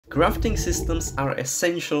Crafting systems are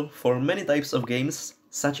essential for many types of games,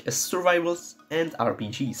 such as survivals and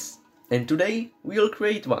RPGs. And today we'll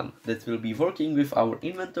create one that will be working with our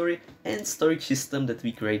inventory and storage system that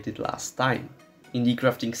we created last time. In the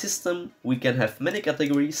crafting system, we can have many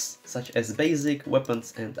categories, such as basic,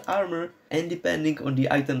 weapons and armor, and depending on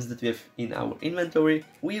the items that we have in our inventory,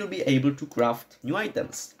 we'll be able to craft new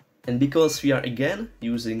items. And because we are again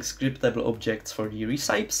using scriptable objects for the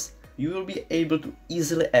recipes, you will be able to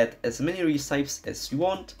easily add as many recipes as you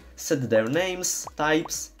want, set their names,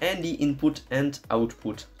 types, and the input and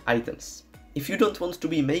output items. If you don't want to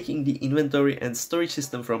be making the inventory and storage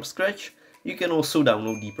system from scratch, you can also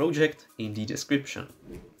download the project in the description.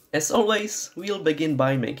 As always, we'll begin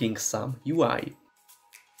by making some UI.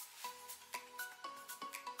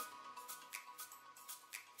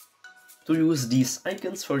 To use these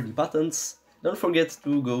icons for the buttons, don't forget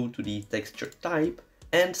to go to the texture type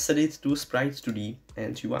and set it to Sprite 2D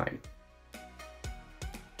and UI.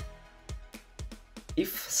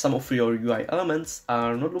 If some of your UI elements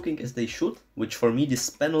are not looking as they should, which for me this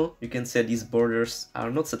panel, you can see these borders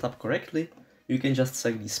are not set up correctly, you can just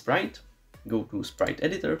select the sprite, go to sprite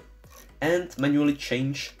editor, and manually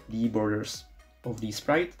change the borders of the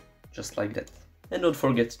sprite, just like that. And don't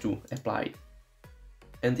forget to apply.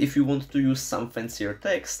 And if you want to use some fancier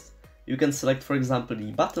text, you can select, for example,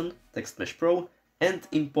 the button, Text Mesh Pro, and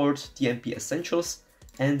import TMP Essentials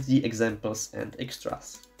and the examples and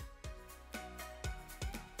extras.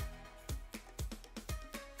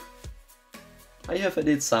 I have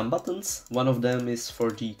added some buttons, one of them is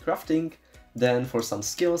for the crafting, then for some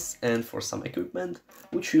skills and for some equipment,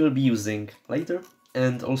 which we will be using later,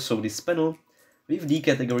 and also this panel with the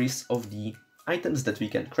categories of the items that we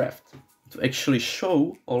can craft. To actually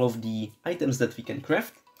show all of the items that we can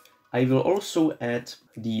craft, I will also add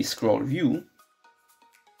the scroll view,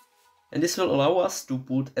 and this will allow us to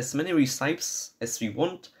put as many recipes as we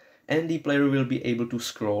want, and the player will be able to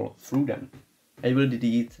scroll through them. I will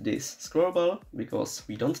delete this scroll bar because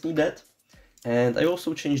we don't need that, and I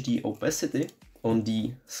also changed the opacity on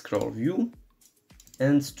the scroll view,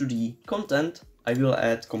 and to the content I will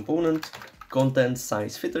add component content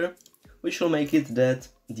size fitter, which will make it that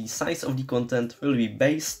the size of the content will be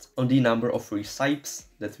based on the number of recipes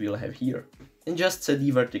that we'll have here, and just set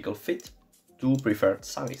the vertical fit to preferred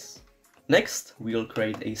size. Next, we'll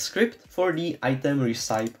create a script for the item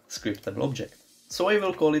recipe scriptable object. So I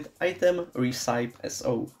will call it item recipe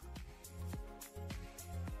SO.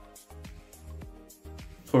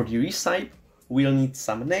 For the recipe, we'll need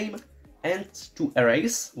some name and two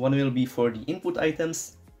arrays. One will be for the input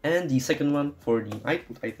items and the second one for the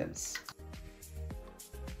output items.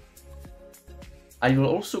 I will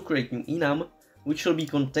also create new enum, which will be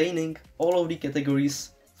containing all of the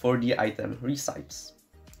categories for the item recipes.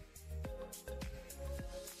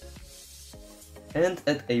 And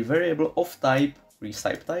add a variable of type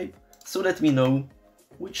recipe type, so that we know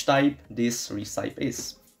which type this recipe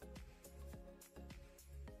is.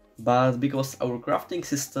 But because our crafting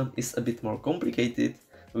system is a bit more complicated,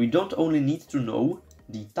 we don't only need to know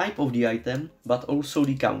the type of the item, but also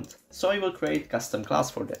the count. So I will create custom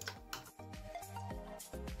class for that.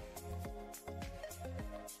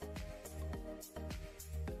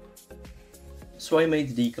 So I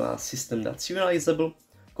made the class system.serializable,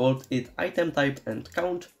 called it item type and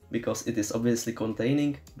count because it is obviously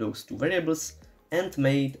containing those two variables, and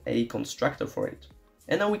made a constructor for it.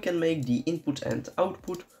 And now we can make the input and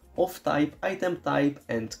output of type item type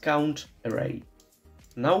and count array.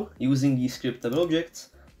 Now, using the scriptable objects,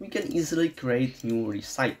 we can easily create new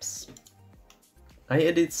recipes. I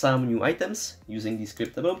added some new items using the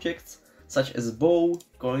scriptable objects, such as bow,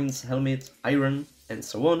 coins, helmet, iron, and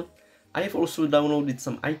so on. I have also downloaded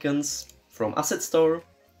some icons from Asset Store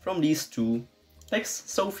from these two packs,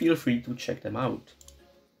 so feel free to check them out.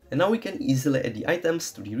 And now we can easily add the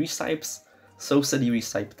items to the recipes, so set the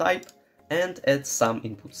recipe type and add some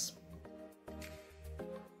inputs.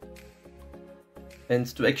 And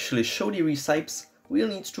to actually show the recipes, we'll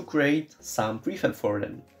need to create some prefab for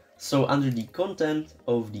them. So under the content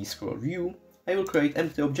of the scroll view, I will create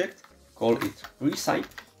empty object, call it recipe.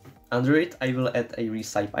 Under it I will add a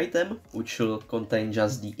recipe item, which will contain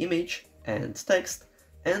just the image and text,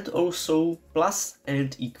 and also plus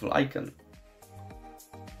and equal icon.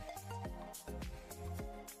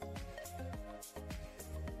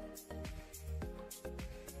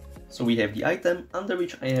 So we have the item, under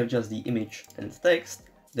which I have just the image and text,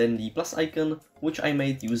 then the plus icon, which I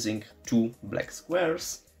made using two black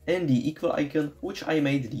squares, and the equal icon, which I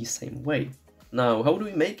made the same way. Now, how do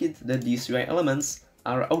we make it that these UI elements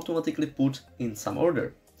are automatically put in some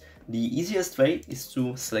order? The easiest way is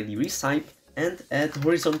to select the recipe and add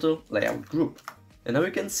horizontal layout group. And now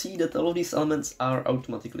you can see that all of these elements are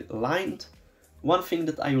automatically aligned. One thing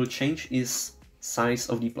that I will change is size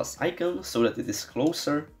of the plus icon so that it is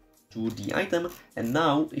closer to the item. And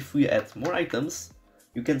now if we add more items,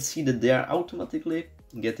 you can see that they are automatically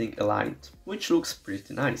getting aligned, which looks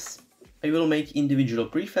pretty nice. I will make individual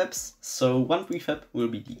prefabs, so one prefab will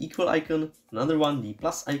be the equal icon, another one the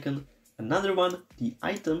plus icon, another one the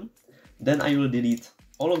item. Then I will delete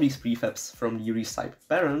all of these prefabs from the recipe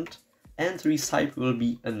parent, and recipe will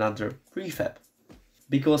be another prefab,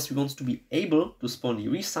 because we want to be able to spawn the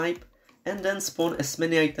recipe and then spawn as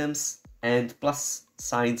many items and plus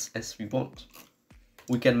signs as we want.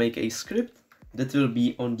 We can make a script that will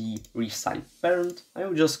be on the recipe parent. I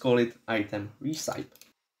will just call it item recipe.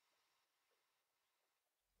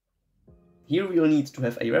 Here we will need to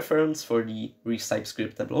have a reference for the recipe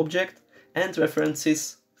scriptable object and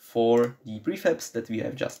references for the prefabs that we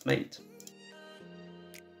have just made.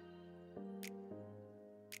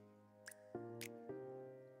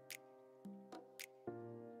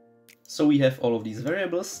 So we have all of these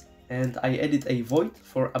variables, and I added a void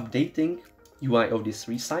for updating UI of this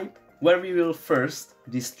recipe, where we will first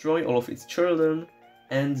destroy all of its children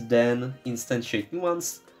and then instantiate new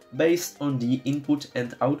ones based on the input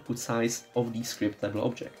and output size of the scriptable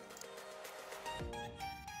object.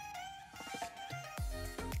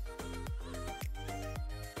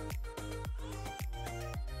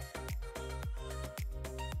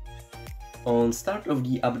 On start of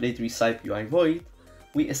the update recipe UI void,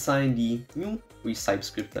 we assign the new recipe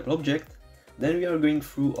scriptable object. Then we are going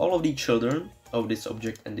through all of the children of this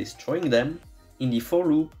object and destroying them. In the for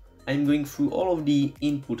loop, I'm going through all of the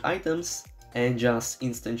input items and just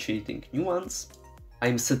instantiating new ones.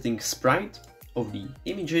 I'm setting sprite of the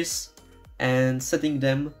images and setting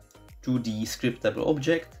them to the scriptable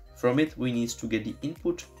object. From it we need to get the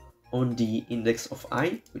input on the index of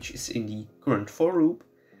I, which is in the current for loop.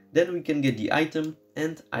 Then we can get the item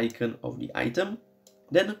and icon of the item.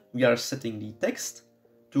 Then we are setting the text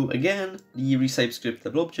to, again, the recipe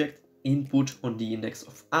scriptable object, input on the index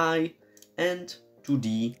of I, and to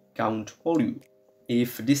the count value.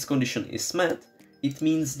 If this condition is met, it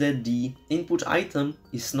means that the input item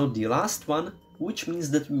is not the last one, which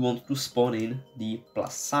means that we want to spawn in the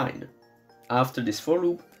plus sign. After this for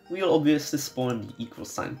loop, we'll obviously spawn the equal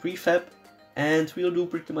sign prefab, and we'll do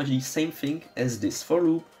pretty much the same thing as this for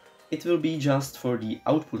loop. It will be just for the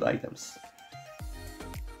output items.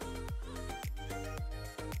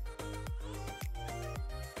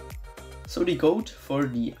 So the code for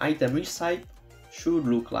the item recipe should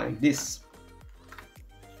look like this.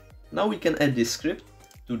 Now we can add this script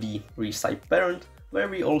to the recipe parent, where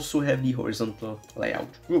we also have the horizontal layout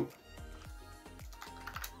group.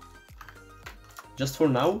 Just for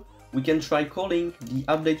now, we can try calling the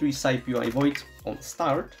update recipe UI void on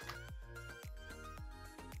start.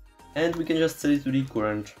 And we can just set it to the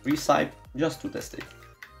current recipe just to test it.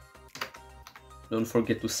 Don't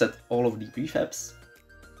forget to set all of the prefabs.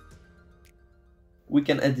 We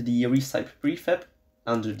can add the recipe prefab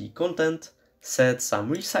under the content, set some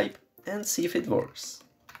recipe and see if it works.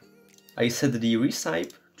 I set the recipe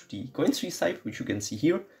to the coins recipe, which you can see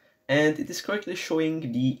here, and it is correctly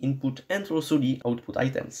showing the input and also the output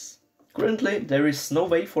items. Currently there is no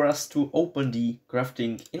way for us to open the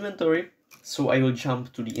crafting inventory, so I will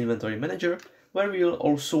jump to the inventory manager, where we will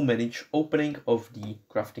also manage opening of the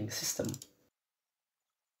crafting system.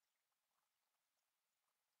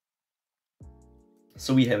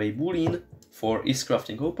 So we have a boolean for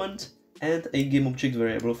isCrafting opened and a GameObject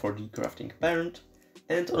variable for the crafting parent,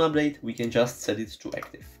 and on update we can just set it to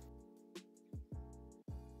active.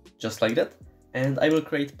 Just like that, and I will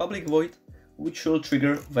create public void, which will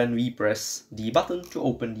trigger when we press the button to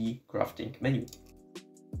open the crafting menu.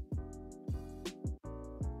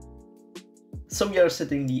 So we are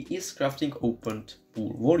setting the isCrafting opened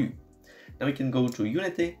pool volume. Now we can go to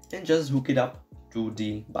Unity and just hook it up to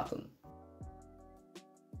the button.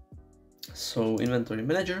 So inventory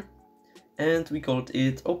manager, and we called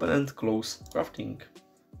it open and close crafting.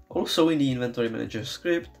 Also in the inventory manager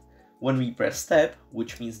script, when we press tab,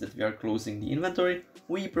 which means that we are closing the inventory,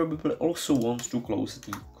 we probably also want to close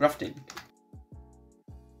the crafting.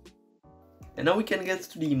 And now we can get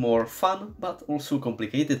to the more fun but also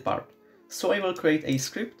complicated part. So I will create a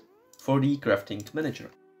script for the crafting manager.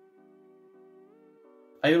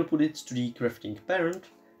 I will put it to the crafting parent,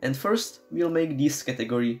 and first we'll make this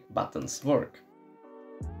category buttons work.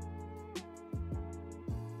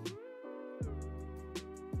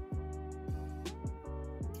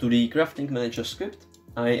 To the crafting manager script,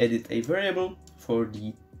 I added a variable for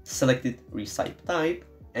the selected recipe type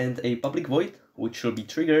and a public void, which will be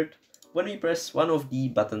triggered when we press one of the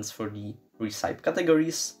buttons for the recipe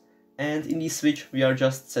categories, and in the switch we are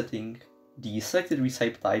just setting the selected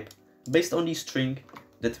recipe type based on the string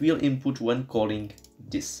that we'll input when calling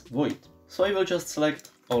this void. So I will just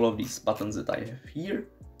select all of these buttons that I have here,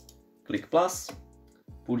 click plus,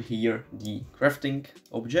 put here the crafting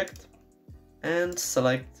object, and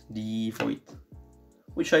select the void,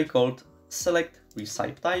 which I called select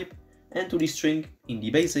recipe type, and to the string in the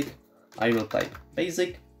basic I will type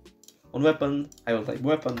basic, on weapon I will type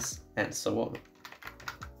weapons, and so on.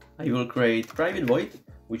 I will create private void,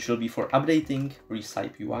 which will be for updating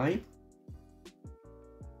recipe UI,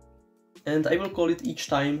 and I will call it each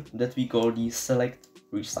time that we call the select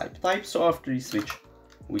recipe type, so after the switch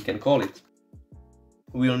we can call it.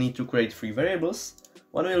 We'll need to create 3 variables.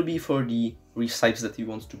 One will be for the recipes that we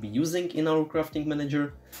want to be using in our crafting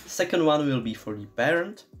manager, second one will be for the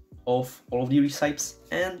parent of all of the recipes,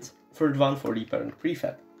 and third one for the parent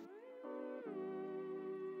prefab.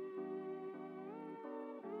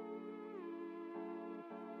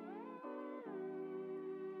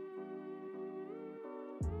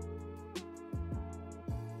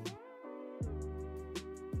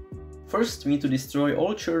 First, we need to destroy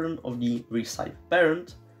all children of the recipe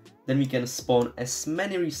parent, then we can spawn as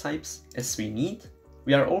many recipes as we need.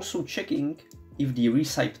 We are also checking if the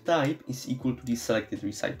recipe type is equal to the selected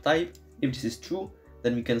recipe type. If this is true,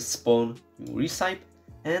 then we can spawn new recipe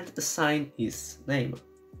and assign its name.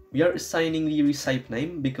 We are assigning the recipe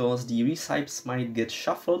name because the recipes might get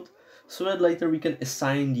shuffled, so that later we can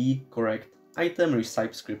assign the correct item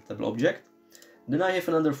recipe scriptable object. Then I have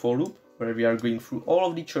another for loop where we are going through all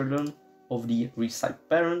of the children of the recipe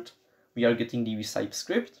parent. We are getting the recipe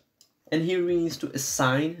script, and here we need to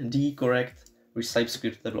assign the correct recipe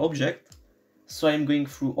scriptable object. So I'm going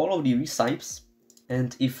through all of the recipes,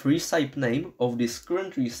 and if recipe name of this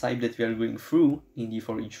current recipe that we are going through in the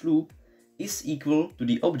for each loop is equal to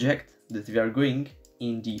the object that we are going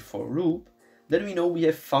in the for loop, then we know we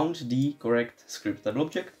have found the correct scriptable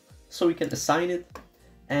object, so we can assign it,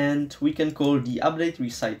 and we can call the update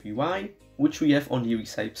recipe UI, which we have on the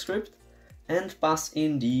recipe script, and pass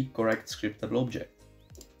in the correct scriptable object.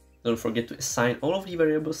 Don't forget to assign all of the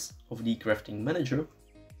variables of the crafting manager.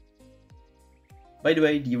 By the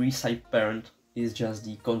way, the recipe parent is just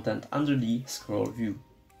the content under the scroll view.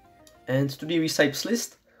 And to the recipes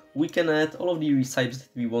list, we can add all of the recipes that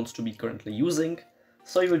we want to be currently using,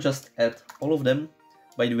 so I will just add all of them.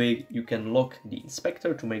 By the way, you can lock the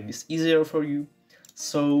inspector to make this easier for you,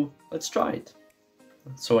 so let's try it.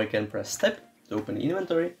 So I can press tab to open the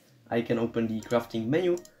inventory, I can open the crafting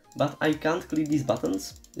menu, but I can't click these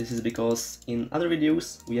buttons. This is because in other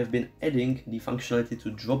videos we have been adding the functionality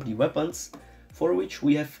to drop the weapons, for which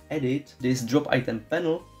we have added this drop item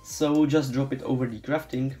panel, so just drop it over the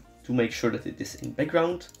crafting to make sure that it is in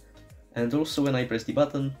background. And also when I press the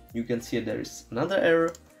button, you can see there is another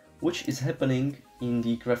error, which is happening in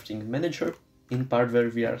the crafting manager, in part where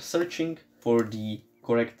we are searching for the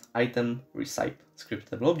correct item recipe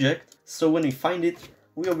scriptable object. So when we find it,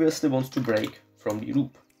 we obviously want to break from the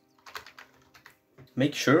loop.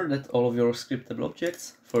 Make sure that all of your scriptable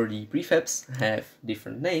objects for the prefabs have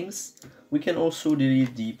different names. We can also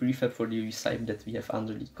delete the prefab for the recipe that we have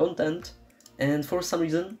under the content, and for some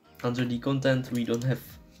reason under the content we don't have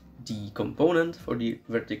the component for the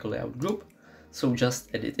vertical layout group, so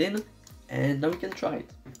just add it in, and now we can try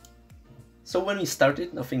it. So when we start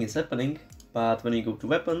it, nothing is happening, but when you go to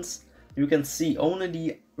weapons, you can see only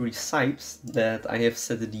the recipes that I have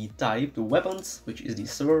set the type to weapons, which is the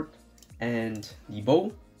sword and the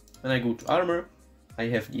bow. When I go to armor, I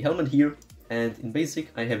have the helmet here, and in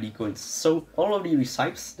basic I have the coins. So all of the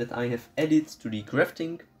recipes that I have added to the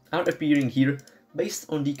crafting are appearing here based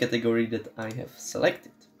on the category that I have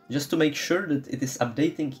selected. Just to make sure that it is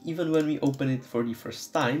updating even when we open it for the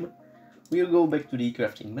first time, we'll go back to the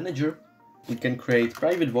crafting manager. We can create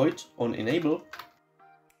private void on enable,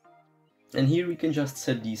 and here we can just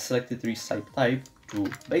set the selected recipe type to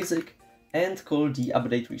basic and call the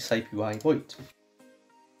update recipe UI void.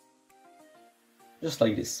 Just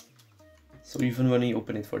like this. So even when we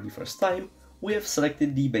open it for the first time, we have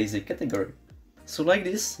selected the basic category. So like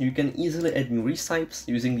this, you can easily add new recipes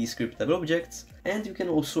using the scriptable objects, and you can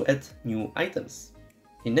also add new items.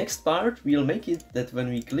 In next part, we'll make it that when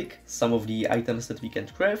we click some of the items that we can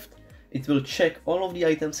craft, it will check all of the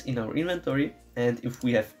items in our inventory, and if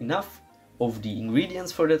we have enough of the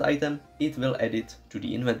ingredients for that item, it will add it to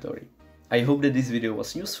the inventory. I hope that this video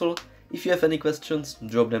was useful. If you have any questions,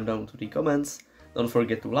 drop them down to the comments. Don't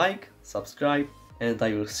forget to like, subscribe, and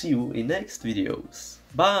I will see you in next videos.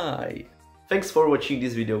 Bye! Thanks for watching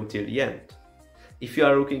this video till the end. If you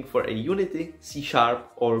are looking for a Unity, C#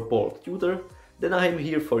 or Bolt tutor, then I am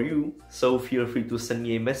here for you, so feel free to send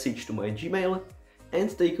me a message to my Gmail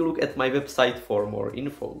and take a look at my website for more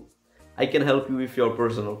info. I can help you with your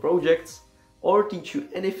personal projects or teach you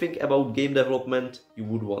anything about game development you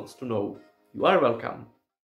would want to know. You are welcome!